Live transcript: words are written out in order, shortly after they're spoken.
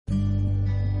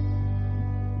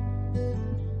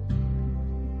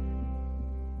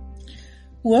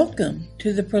Welcome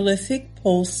to the Prolific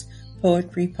Pulse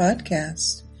Poetry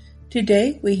Podcast.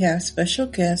 Today we have special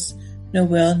guest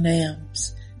Noelle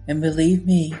Nams, and believe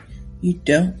me, you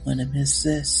don't want to miss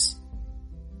this.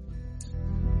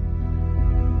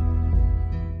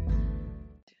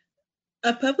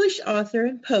 A published author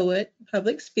and poet,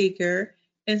 public speaker,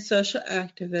 and social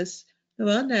activist,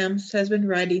 Noelle Nams has been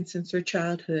writing since her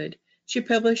childhood. She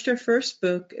published her first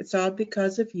book, It's All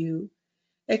Because of You,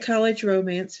 a college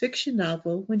romance fiction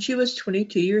novel, when she was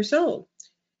 22 years old.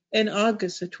 In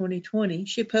August of 2020,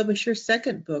 she published her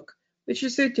second book, which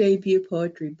is her debut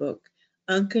poetry book,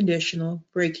 Unconditional: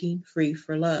 Breaking Free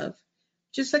for Love,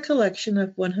 which is a collection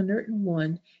of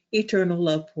 101 eternal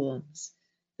love poems.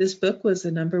 This book was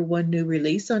the #1 new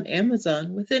release on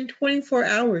Amazon within 24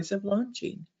 hours of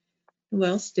launching.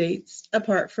 Noelle states,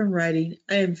 apart from writing,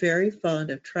 I am very fond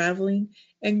of traveling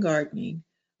and gardening.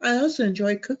 I also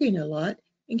enjoy cooking a lot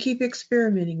and keep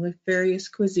experimenting with various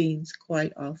cuisines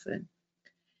quite often.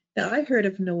 Now, I heard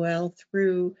of Noelle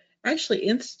through actually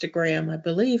Instagram, I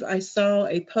believe. I saw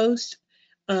a post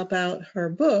about her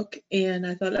book and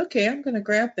I thought, okay, I'm going to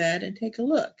grab that and take a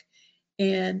look.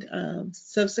 And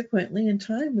subsequently in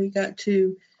time, we got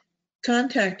to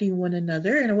contacting one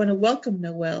another. And I want to welcome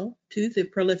Noelle to the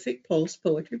Prolific Pulse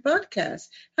Poetry Podcast.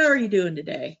 How are you doing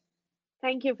today?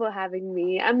 Thank you for having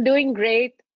me. I'm doing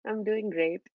great.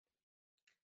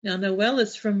 Now, Noelle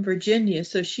is from Virginia,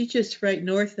 so she's just right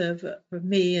north of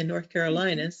me in North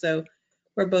Carolina. So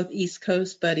we're both East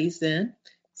Coast buddies then.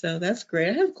 So that's great.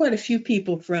 I have quite a few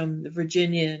people from the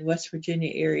Virginia and West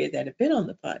Virginia area that have been on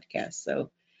the podcast. So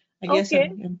I guess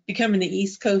Okay. I'm becoming the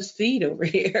East Coast feed over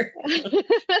here.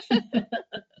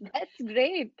 That's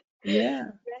great.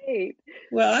 Yeah. Right.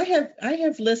 Well, I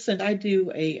have listened. I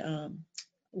do a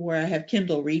where I have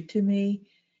Kindle read to me,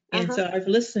 and so I've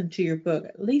listened to your book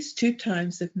at least 2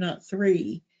 times, if not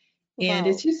 3. And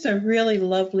Wow. it's just a really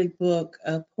lovely book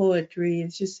of poetry.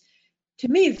 It's just, to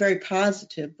me, a very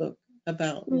positive book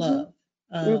about love.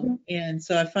 And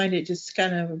so I find it just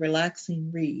kind of a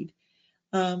relaxing read.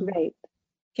 Right.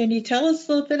 Can you tell us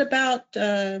a little bit about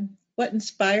what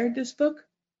inspired this book?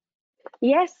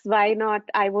 Yes, why not?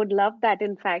 I would love that,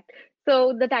 in fact.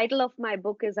 So the title of my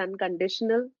book is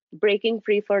Unconditional: Breaking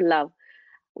Free for Love.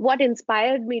 What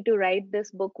inspired me to write this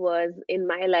book was, in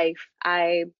my life,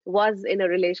 I was in a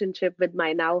relationship with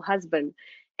my now husband.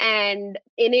 And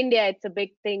in India, it's a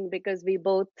big thing because we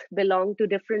both belong to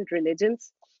different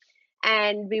religions.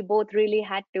 And we both really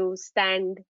had to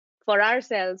stand for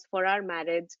ourselves, for our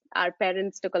marriage. Our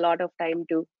parents took a lot of time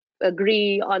to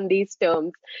agree on these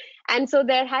terms. And so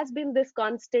there has been this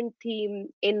constant theme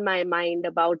in my mind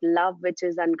about love, which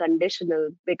is unconditional,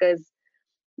 because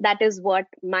that is what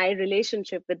my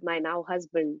relationship with my now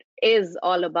husband is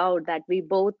all about. That we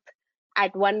both,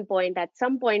 at one point, at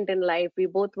some point in life, we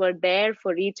both were there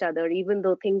for each other, even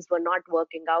though things were not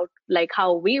working out like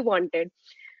how we wanted.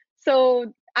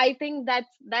 So I think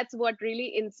that's what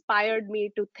really inspired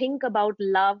me to think about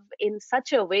love in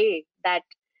such a way that,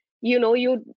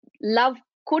 you love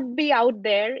could be out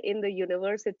there in the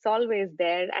universe. It's always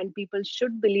there, and people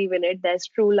should believe in it. There's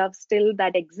true love still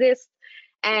that exists,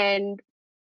 and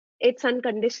it's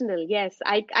unconditional. Yes,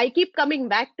 I keep coming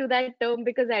back to that term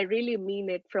because I really mean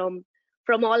it from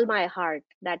all my heart,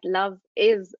 that love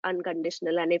is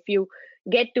unconditional. And if you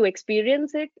get to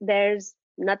experience it, there's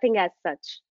nothing as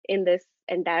such in this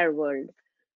entire world.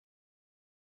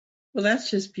 Well, that's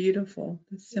just beautiful.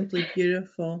 It's simply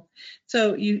beautiful.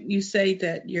 So you say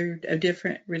that you're of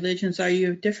different religions. Are you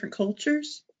of different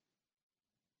cultures?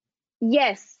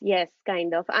 Yes,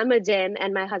 kind of. I'm a Jain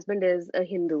and my husband is a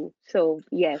Hindu. So,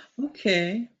 yes.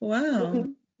 Okay. Wow.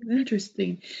 Mhm.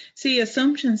 Interesting. See,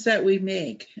 assumptions that we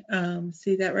make.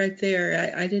 See that right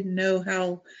there. I didn't know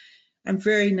how. I'm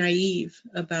very naive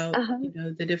about, Uh-huh.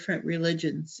 the different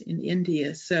religions in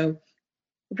India. So,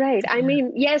 Right. I yeah.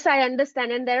 mean, yes, I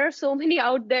understand. And there are so many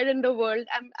out there in the world.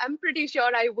 I'm pretty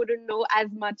sure I wouldn't know as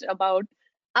much about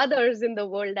others in the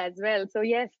world as well. So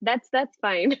yes, that's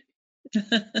fine.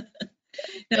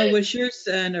 Now, was yours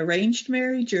an arranged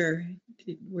marriage, or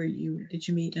did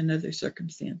you meet in other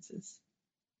circumstances?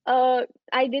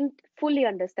 I didn't fully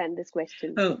understand this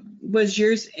question. Oh, was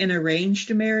yours an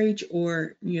arranged marriage,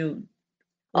 or did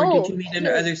Oh, you meet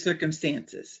under no. other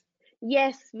circumstances?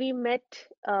 Yes, we met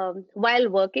while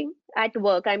working at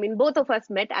work. I mean, both of us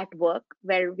met at work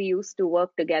where we used to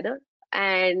work together.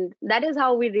 And that is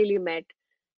how we really met.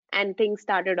 And things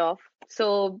started off.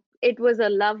 So it was a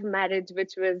love marriage,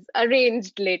 which was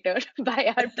arranged later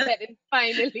by our parents,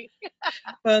 finally.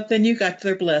 Well, then you got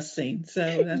their blessing.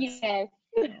 So that's Yes.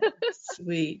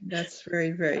 sweet. That's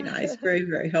very, very nice. Very,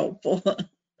 very helpful.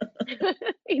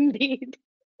 Indeed.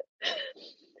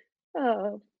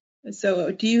 Uh,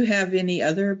 So, do you have any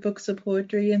other books of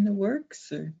poetry in the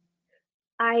works? Or?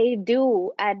 I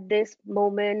do. At this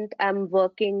moment, I'm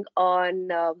working on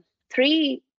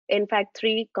three, in fact,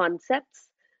 three concepts.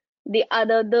 The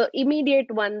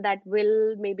immediate one that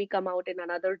will maybe come out in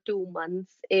another 2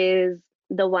 months is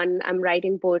the one I'm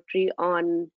writing poetry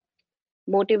on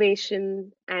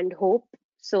motivation and hope.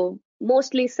 So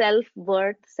mostly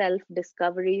self-worth,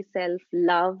 self-discovery,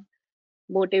 self-love,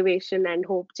 motivation and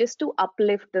hope, just to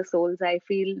uplift the souls. I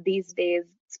feel these days,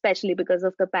 especially because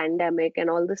of the pandemic and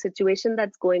all the situation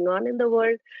that's going on in the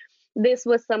world, this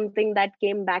was something that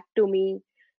came back to me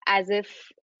as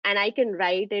if, and I can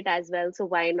write it as well, so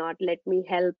why not let me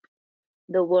help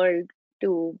the world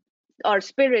to, or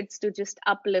spirits to just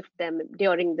uplift them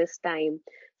during this time.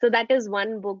 So that is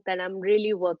one book that I'm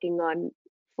really working on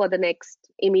for the next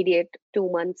immediate 2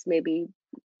 months, maybe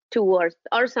two,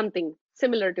 or something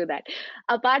similar to that.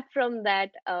 Apart from that,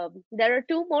 there are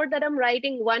two more that I'm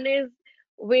writing. One is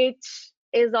which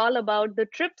is all about the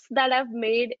trips that I've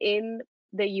made in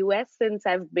the US since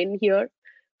I've been here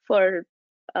for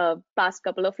past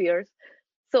couple of years.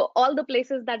 So all the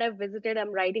places that I've visited,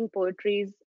 I'm writing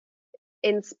poetries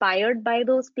inspired by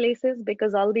those places,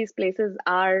 because all these places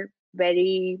are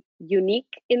very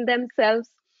unique in themselves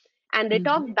and they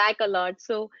talk Mhm. back a lot.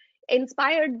 So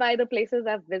inspired by the places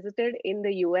I've visited in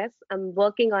the US, I'm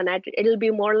working on it. It'll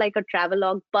be more like a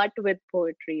travelogue but with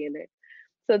poetry in it.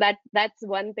 So that's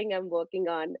one thing I'm working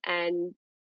on. And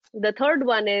the third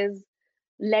one is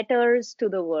letters to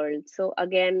the world. So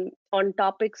again, on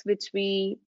topics which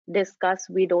we discuss,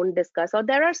 we don't discuss, or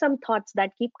there are some thoughts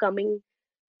that keep coming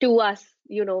to us,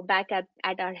 back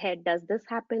at our head. Does this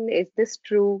happen? Is this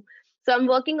true? So I'm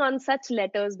working on such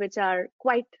letters which are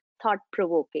quite thought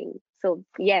provoking. So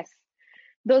yes,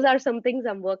 those are some things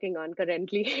I'm working on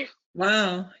currently.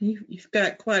 Wow, you've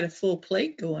got quite a full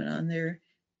plate going on there.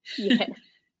 Yes,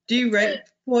 Do you write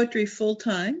poetry full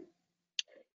time?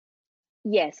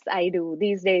 yes, I do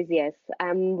these days. Yes,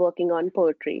 I'm working on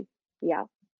poetry. Yeah.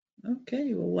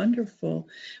 Okay, well, wonderful.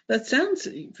 That sounds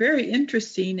very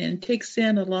interesting and takes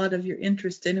in a lot of your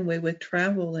interest anyway with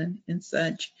travel and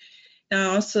such.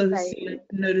 Now, I also Right.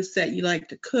 noticed that you like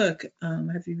to cook.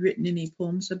 Have you written any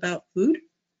poems about food?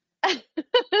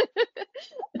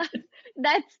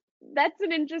 that's that's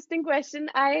an interesting question.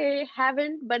 I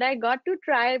haven't, but I got to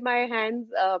try my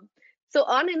hands. So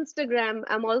on Instagram,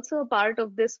 I'm also a part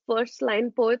of this First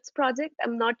Line Poets project.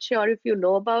 I'm not sure if you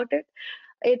know about it.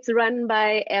 It's run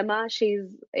by Emma.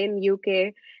 She's in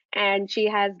UK, and she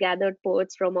has gathered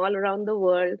poets from all around the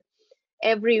world.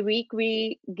 Every week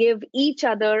we give each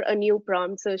other a new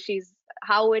prompt. So she's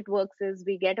how it works is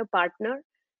we get a partner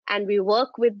and we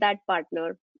work with that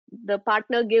partner. The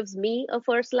partner gives me a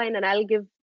first line and I'll give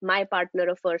my partner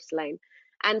a first line.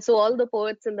 And so all the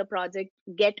poets in the project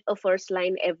get a first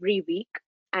line every week,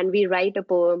 and we write a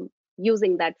poem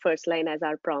using that first line as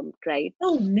our prompt, right?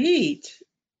 Oh, neat.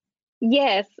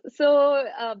 Yes. So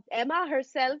Emma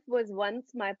herself was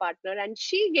once my partner, and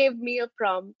she gave me a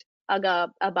prompt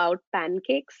about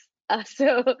pancakes.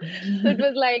 So it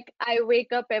was like, I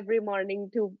wake up every morning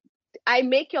to, I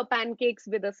make your pancakes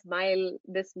with a smile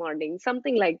this morning,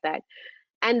 something like that.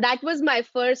 And that was my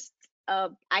first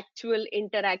actual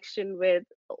interaction with,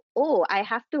 oh, I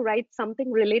have to write something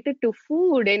related to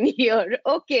food in here.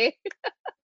 Okay.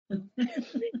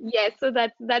 Yes, so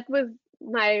that was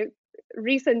my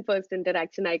recent first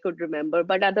interaction I could remember,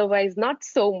 but otherwise not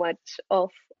so much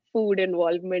of food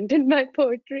involvement in my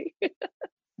poetry.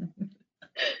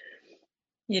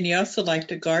 And you also like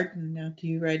to garden. Now, do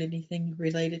you write anything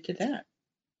related to that?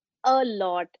 A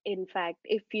lot, in fact.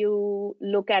 If you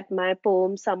look at my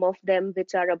poems, some of them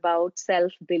which are about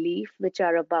self-belief, which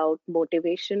are about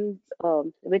motivation,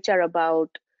 which are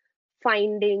about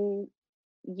finding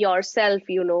yourself,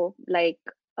 like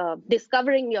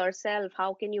discovering yourself.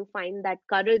 How can you find that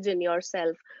courage in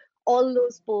yourself? All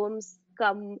those poems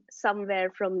come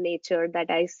somewhere from nature that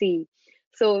I see.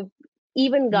 So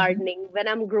even Hmm. gardening, when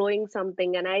I'm growing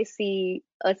something and I see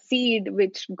a seed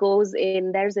which goes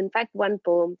in, there's in fact one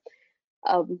poem,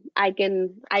 I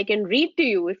can read to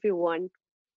you if you want.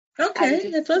 I'll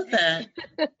Okay, just I love that.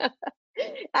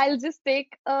 I'll just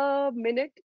take a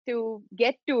minute to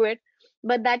get to it.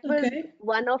 But that was Okay.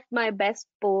 one of my best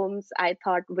poems, I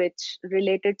thought, which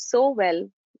related so well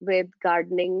with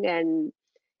gardening and,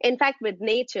 in fact, with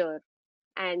nature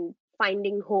and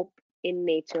finding hope in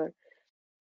nature.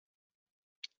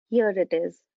 Here it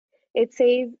is. It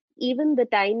says, even the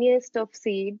tiniest of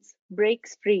seeds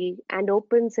breaks free and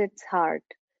opens its heart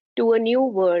to a new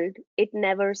world it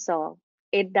never saw.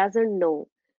 It doesn't know,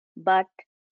 but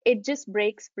it just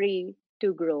breaks free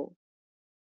to grow.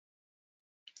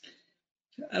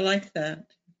 I like that.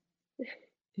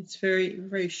 It's very,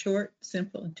 very short,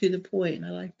 simple, and to the point. I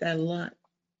like that a lot.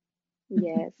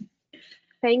 Yes.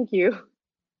 Thank you.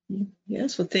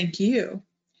 Yes, well, thank you.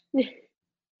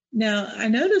 Now, I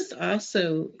noticed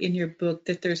also in your book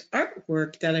that there's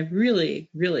artwork that I really,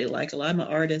 really like. I'm an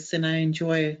artist and I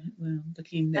enjoy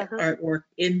looking at Uh-huh. artwork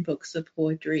in books of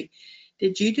poetry.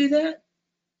 Did you do that?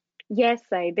 Yes,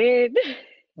 I did. Yes.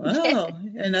 Wow,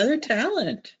 another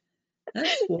talent.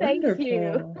 That's Thank you.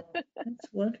 wonderful. That's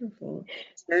wonderful.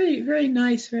 It's very, very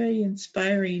nice, very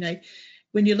inspiring.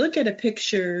 When you look at a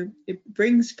picture, it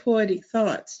brings poetic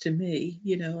thoughts to me.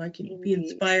 I can be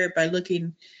Indeed. inspired by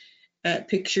looking at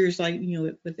pictures like,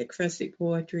 with ekphrastic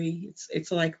poetry.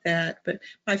 It's like that. But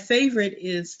my favorite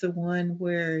is the one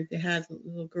where they have the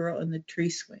little girl in the tree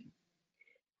swing.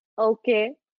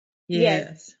 Okay. Yes.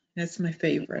 Yes, that's my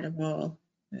favorite of all.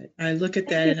 I look at Thank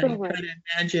that you and so I try much. to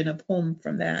imagine a poem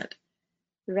from that.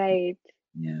 Right.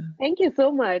 Yeah. Thank you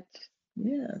so much.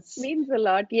 Yes. Means a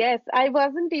lot. Yes. I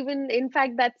wasn't even, in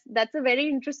fact, that's a very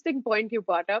interesting point you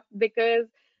brought up, because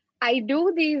I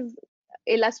do these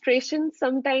illustrations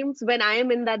sometimes when I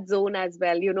am in that zone as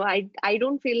well. I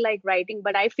don't feel like writing,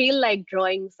 but I feel like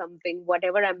drawing something,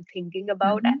 whatever I'm thinking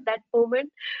about at Hmm. that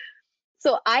moment.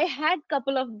 So I had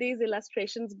couple of these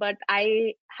illustrations, but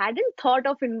I hadn't thought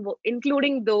of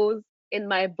including those in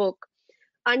my book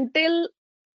until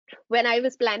when I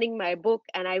was planning my book,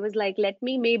 and I was like, let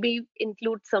me maybe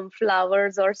include some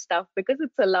flowers or stuff because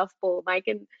it's a love poem. I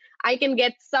can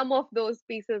get some of those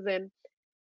pieces in.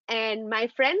 And my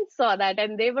friends saw that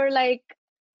and they were like,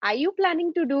 are you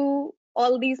planning to do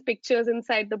all these pictures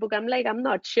inside the book? I'm like, I'm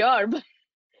not sure. But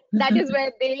that is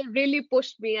where they really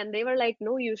pushed me and they were like,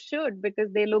 no, you should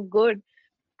because they look good.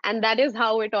 And that is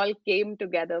how it all came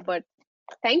together. But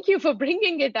thank you for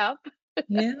bringing it up.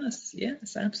 Yes,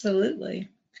 yes, absolutely.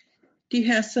 Do you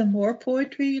have some more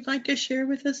poetry you'd like to share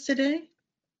with us today?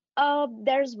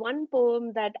 There's one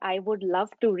poem that I would love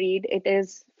to read. It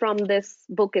is from this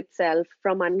book itself,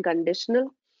 from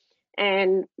Unconditional.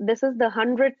 And this is the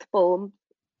 100th poem.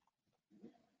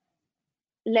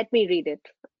 Let me read it.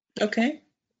 Okay.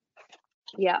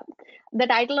 Yeah. The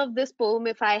title of this poem,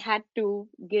 if I had to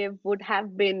give, would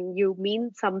have been You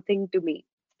Mean Something to Me.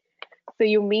 So,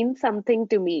 you mean something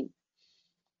to me.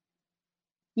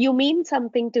 You mean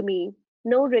something to me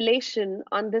no relation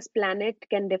on this planet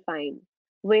can define,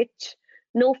 which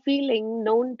no feeling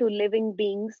known to living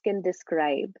beings can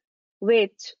describe,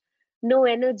 which no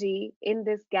energy in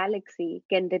this galaxy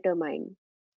can determine.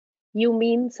 You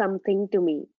mean something to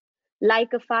me,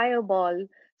 like a fireball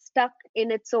stuck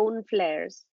in its own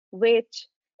flares, which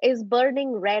is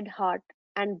burning red hot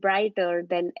and brighter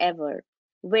than ever,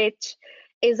 which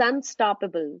is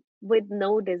unstoppable with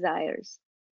no desires.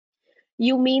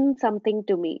 You mean something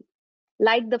to me,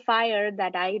 like the fire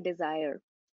that I desire,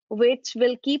 which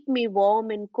will keep me warm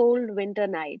in cold winter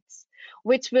nights,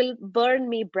 which will burn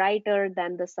me brighter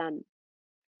than the sun.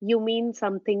 You mean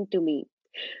something to me.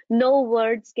 No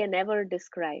words can ever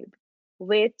describe,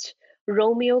 which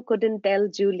Romeo couldn't tell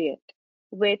Juliet,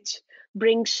 which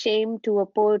brings shame to a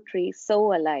poetry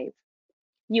so alive.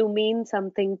 You mean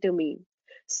something to me,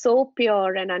 so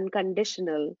pure and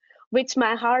unconditional, which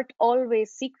my heart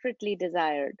always secretly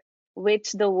desired,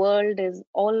 which the world is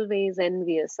always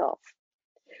envious of.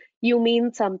 You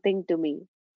mean something to me,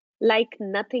 like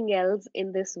nothing else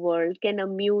in this world can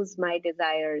amuse my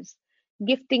desires,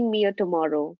 gifting me a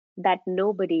tomorrow that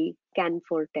nobody can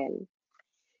foretell.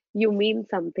 You mean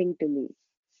something to me.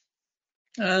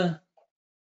 Ah,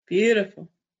 beautiful.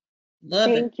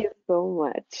 Love it. Thank you so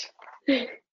much.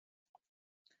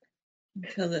 You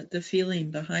tell that the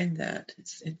feeling behind that.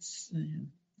 It's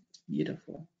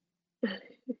beautiful.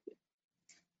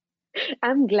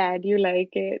 I'm glad you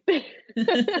like it.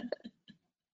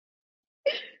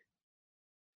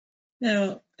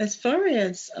 Now, as far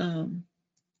as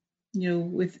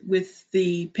with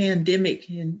the pandemic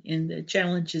and the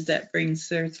challenges that brings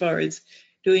there as far as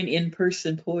doing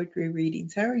in-person poetry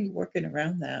readings, how are you working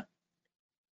around that?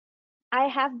 I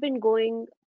have been going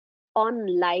on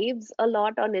lives a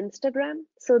lot on Instagram.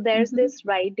 So there's Hmm. this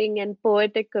writing and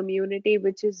poetic community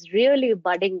which is really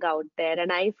budding out there. And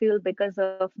I feel because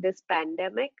of this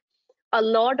pandemic, a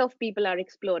lot of people are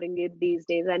exploring it these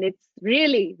days. And it's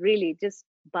really, really just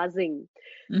buzzing.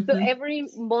 So Hmm. every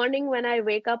morning when I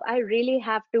wake up, I really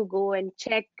have to go and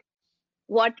check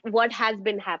what has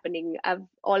been happening. I've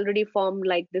already formed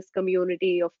like this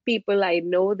community of people I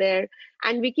know there,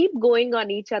 and we keep going on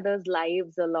each other's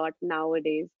lives a lot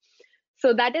nowadays.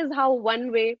 So that is how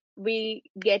one way we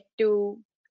get to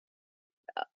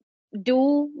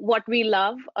do what we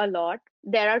love a lot.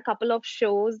 There are a couple of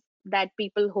shows that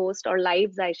people host, or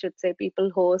lives, I should say, people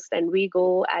host, and we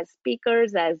go as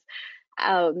speakers,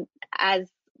 um, as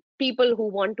people who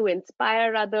want to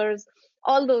inspire others,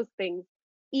 all those things.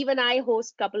 Even I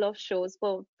host couple of shows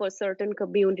for certain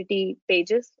community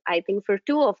pages. I think for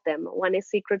two of them. One is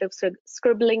Secretive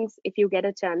Scribblings. If you get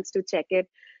a chance to check it,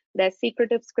 there's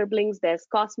Secretive Scribblings. There's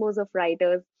Cosmos of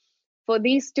Writers. For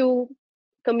these two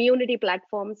community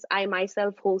platforms, I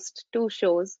myself host two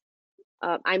shows.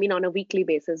 I mean, on a weekly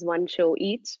basis, one show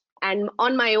each, and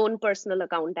on my own personal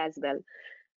account as well.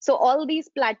 So all these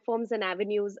platforms and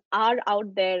avenues are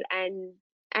out there,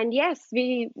 and yes,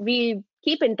 we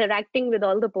keep interacting with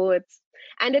all the poets.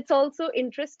 And it's also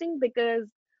interesting because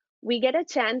we get a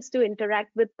chance to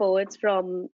interact with poets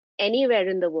from anywhere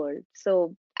in the world.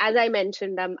 So as I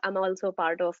mentioned, I'm also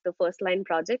part of the First Line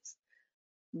Projects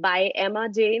by Emma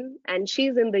Jane, and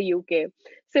she's in the UK.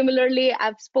 Similarly,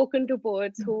 I've spoken to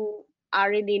poets who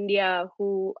are in India,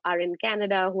 who are in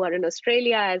Canada, who are in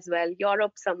Australia as well,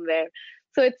 Europe somewhere.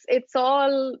 So it's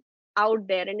all out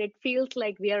there, and it feels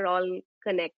like we are all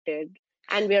connected,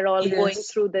 and we're all going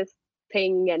Yes. through this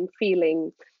thing and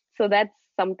feeling. So that's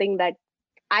something that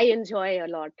I enjoy a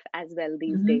lot as well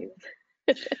these Hmm. days.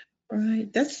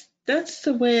 Right. That's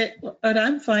the way what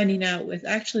I'm finding out with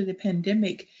actually the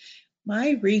pandemic.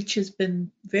 My reach has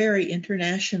been very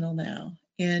international now.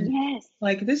 And Yes.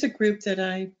 like there's a group that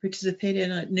I participate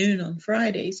in at noon on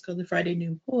Fridays called the Friday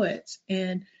Noon Poets.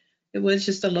 And it was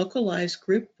just a localized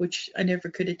group, which I never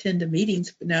could attend the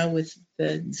meetings, but now with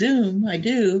the Zoom, I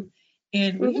do.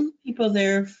 And we have Hmm. people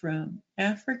there from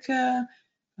Africa,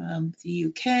 the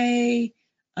UK.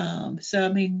 So, I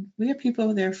mean, we have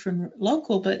people there from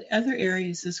local, but other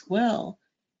areas as well.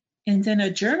 And then a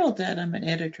journal that I'm an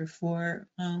editor for,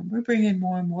 we're bringing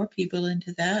more and more people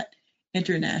into that Right.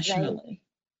 internationally.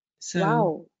 So,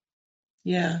 Wow.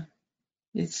 yeah,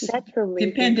 it's That's the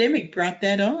amazing. pandemic brought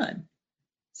that on.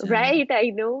 So, Right, I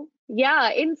know.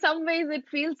 Yeah, in some ways it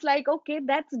feels like, okay,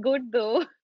 that's good though.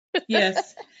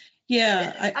 yes,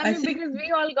 yeah, I I mean, think because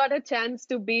we all got a chance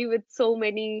to be with so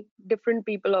many different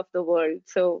people of the world.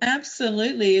 So,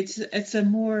 absolutely it's a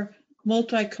more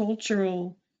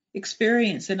multicultural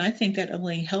experience, and I think that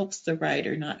only helps the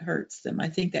writer, not hurts them. I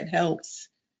think that helps,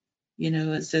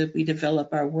 as we develop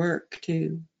our work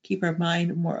to keep our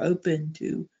mind more open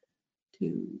to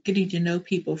getting to know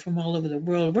people from all over the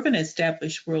world. We're going to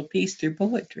establish world peace through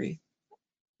poetry.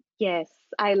 yes,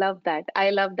 I love that.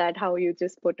 I love that how you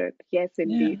just put it. Yes, Yeah,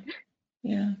 indeed.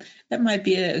 yeah. That might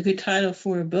be a good title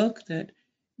for a book, that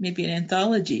maybe an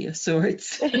anthology of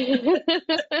sorts.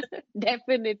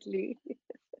 Definitely.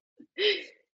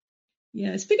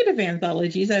 Yeah. Speaking of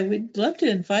anthologies, I would love to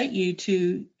invite you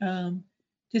to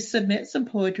submit some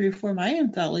poetry for my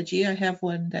anthology. I have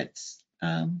one that's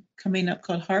coming up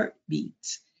called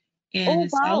Heartbeats, and Oh,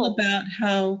 it's all wow. about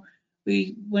how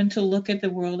we want to look at the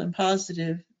world in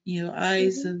positive,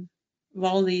 eyes Hmm. of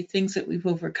all the things that we've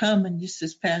overcome. And just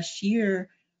this past year,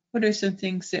 what are some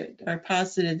things that are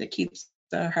positive that keeps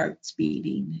our hearts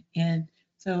beating? And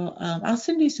so I'll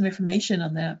send you some information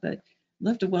on that, but I'd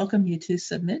love to welcome you to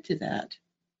submit to that.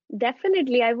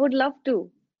 Definitely, I would love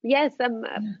to. Yes,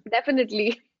 Yeah.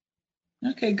 definitely.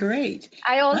 Okay, great.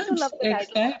 I also I'm love so the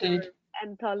title of excited. your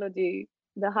anthology,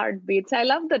 The Heartbeats. I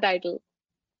love the title.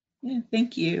 Yeah,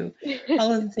 thank you.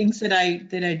 All of the things that I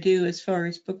do as far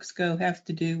as books go have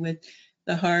to do with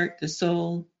the heart, the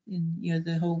soul, and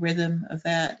the whole rhythm of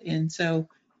that. And so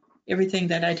everything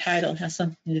that I title has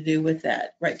something to do with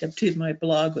that, right up to my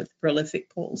blog with Prolific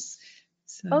Pulse.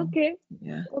 So Okay,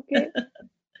 yeah. okay.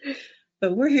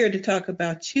 But we're here to talk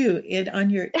about you. And on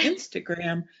your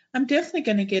Instagram, I'm definitely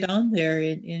going to get on there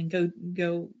and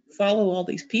go follow all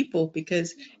these people,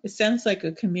 because it sounds like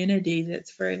a community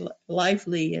that's very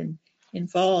lively and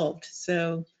involved.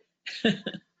 So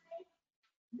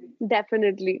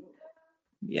Definitely.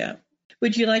 yeah.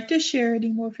 Would you like to share any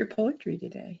more of your poetry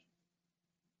today?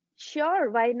 Sure,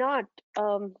 why not?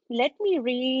 Let me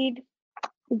read.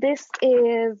 This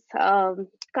is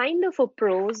kind of a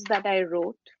prose that I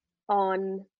wrote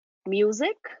on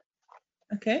music.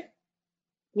 Okay.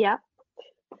 Yeah,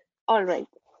 all right.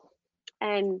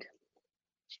 And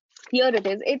here it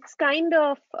is. It's kind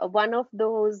of one of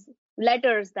those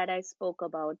letters that I spoke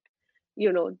about,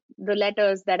 the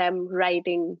letters that I'm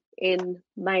writing in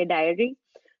my diary.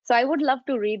 So I would love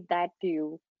to read that to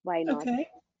you. Why not? Okay.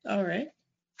 All right.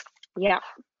 Yeah,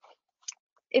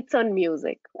 it's on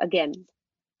music again.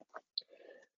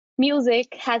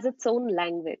 Music has its own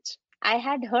language. I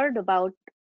had heard about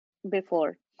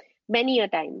before, many a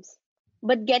times.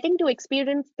 But getting to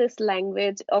experience this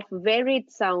language of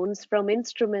varied sounds from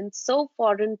instruments so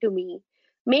foreign to me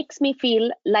makes me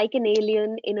feel like an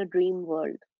alien in a dream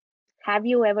world. Have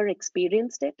you ever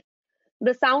experienced it?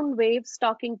 The sound waves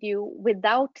talking to you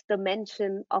without the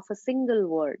mention of a single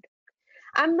word.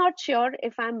 I'm not sure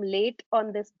if I'm late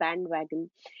on this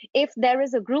bandwagon, if there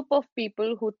is a group of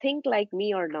people who think like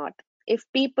me or not,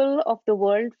 if people of the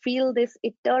world feel this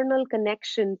eternal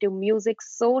connection to music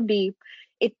so deep,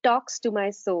 it talks to my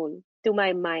soul, to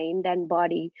my mind and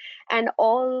body, and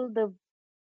all the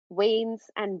veins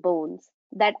and bones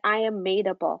that I am made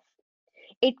up of.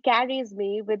 It carries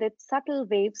me with its subtle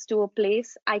waves to a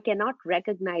place I cannot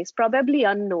recognize, probably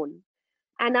unknown.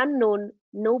 An unknown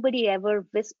nobody ever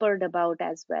whispered about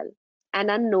as well. An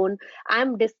unknown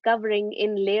I'm discovering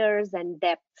in layers and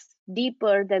depths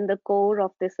deeper than the core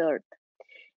of this earth.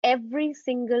 Every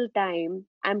single time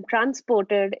I'm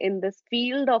transported in this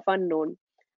field of unknown,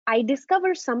 I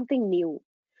discover something new.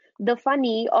 The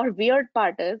funny or weird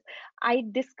part is, I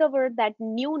discover that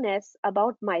newness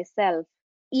about myself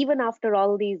even after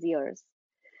all these years.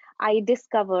 I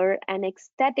discover an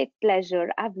ecstatic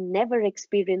pleasure I've never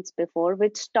experienced before,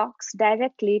 which talks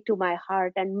directly to my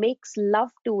heart and makes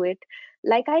love to it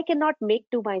like I cannot make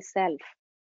to myself.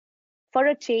 For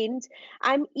a change,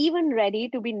 I'm even ready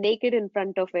to be naked in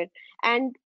front of it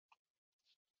and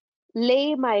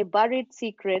lay my buried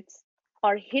secrets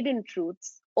or hidden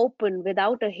truths open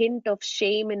without a hint of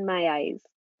shame in my eyes.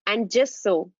 And just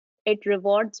so, it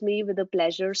rewards me with a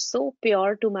pleasure so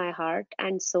pure to my heart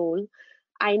and soul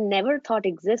I never thought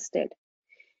existed.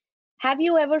 Have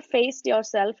you ever faced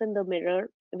yourself in the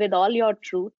mirror with all your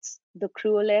truths, the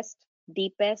cruelest,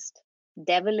 deepest,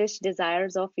 devilish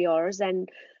desires of yours, and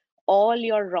all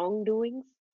your wrongdoings?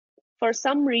 For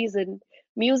some reason,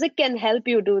 music can help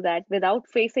you do that without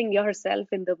facing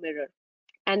yourself in the mirror.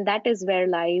 And that is where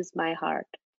lies my heart,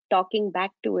 talking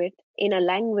back to it in a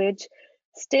language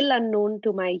still unknown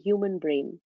to my human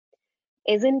brain.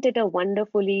 Isn't it a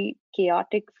wonderfully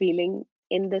chaotic feeling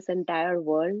in this entire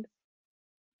world?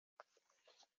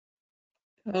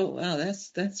 Oh, wow,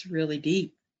 that's really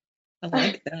deep. I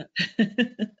like that.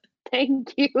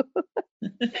 Thank you.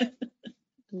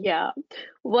 Yeah,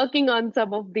 working on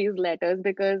some of these letters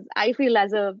because I feel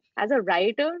as a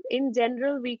writer in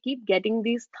general, we keep getting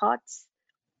these thoughts.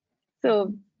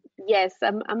 So yes,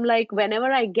 I'm like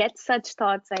whenever I get such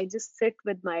thoughts, I just sit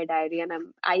with my diary and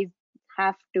I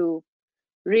have to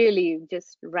really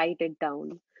just write it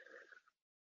down.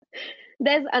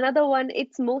 There's another one,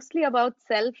 it's mostly about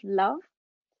self-love,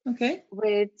 Okay.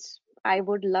 which I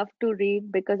would love to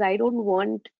read because I don't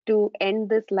want to end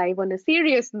this live on a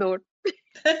serious note.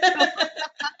 So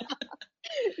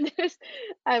there's,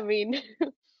 I mean,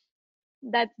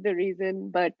 that's the reason,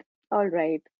 but all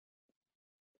right.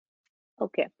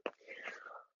 Okay.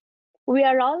 We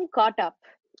are all caught up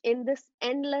in this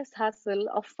endless hustle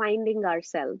of finding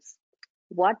ourselves.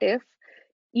 What if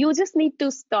you just need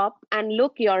to stop and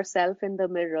look yourself in the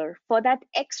mirror for that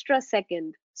extra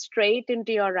second straight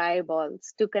into your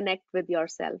eyeballs to connect with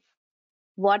yourself?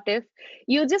 What if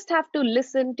you just have to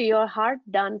listen to your heart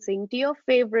dancing to your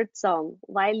favorite song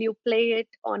while you play it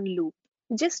on loop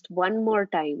just one more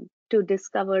time to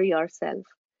discover yourself?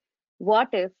 What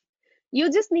if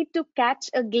you just need to catch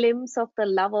a glimpse of the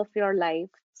love of your life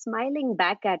smiling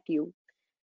back at you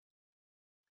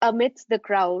amidst the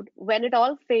crowd when it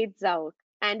all fades out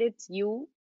and it's you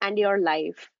and your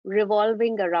life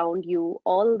revolving around you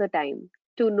all the time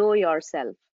to know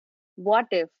yourself? What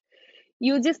if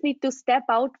you just need to step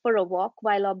out for a walk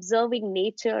while observing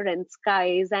nature and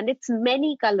skies and its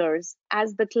many colors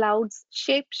as the clouds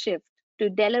shapeshift to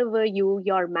deliver you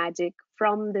your magic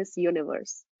from this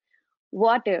universe?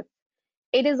 What if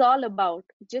it is all about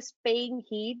just paying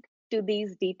heed to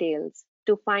these details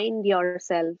to find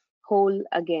yourself whole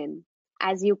again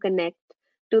as you connect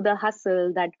to the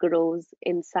hustle that grows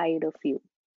inside of you?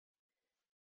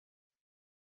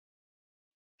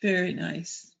 Very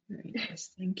nice. Very nice.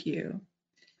 Thank you.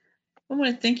 I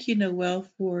want to thank you, Noelle,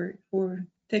 for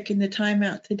taking the time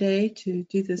out today to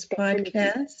do this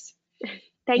Definitely. podcast.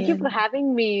 Thank you for And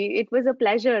having me. It was a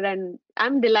pleasure, and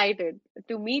I'm delighted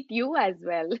to meet you as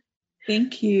well.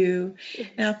 thank you.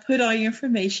 And I'll put all your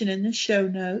information in the show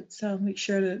notes. I'll make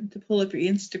sure to pull up your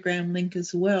Instagram link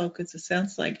as well, because it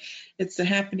sounds like it's a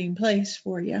happening place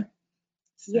for you.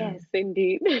 So, Yes,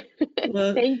 indeed.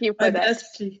 well, Thank you my for that.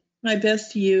 best to my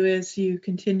best to you as you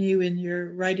continue in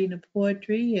your writing of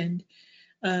poetry, and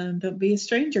don't be a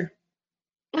stranger.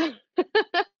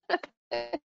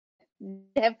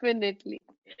 Definitely.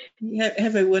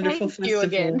 Have a wonderful Thank you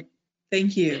again. festival.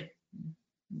 Thank you.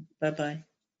 Bye bye.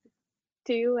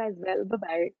 To you as well. Bye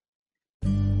bye.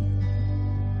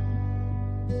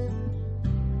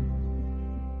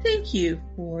 Thank you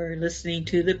for listening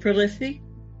to the Prolific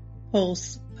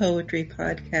Pulse Poetry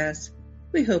Podcast.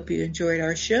 We hope you enjoyed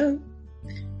our show.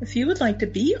 If you would like to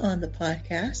be on the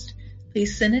podcast,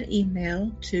 please send an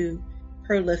email to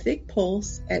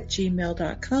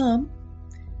prolificpulse@gmail.com.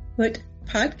 Put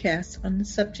podcast on the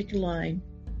subject line.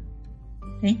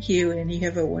 Thank you, and you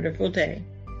have a wonderful day.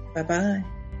 Bye-bye.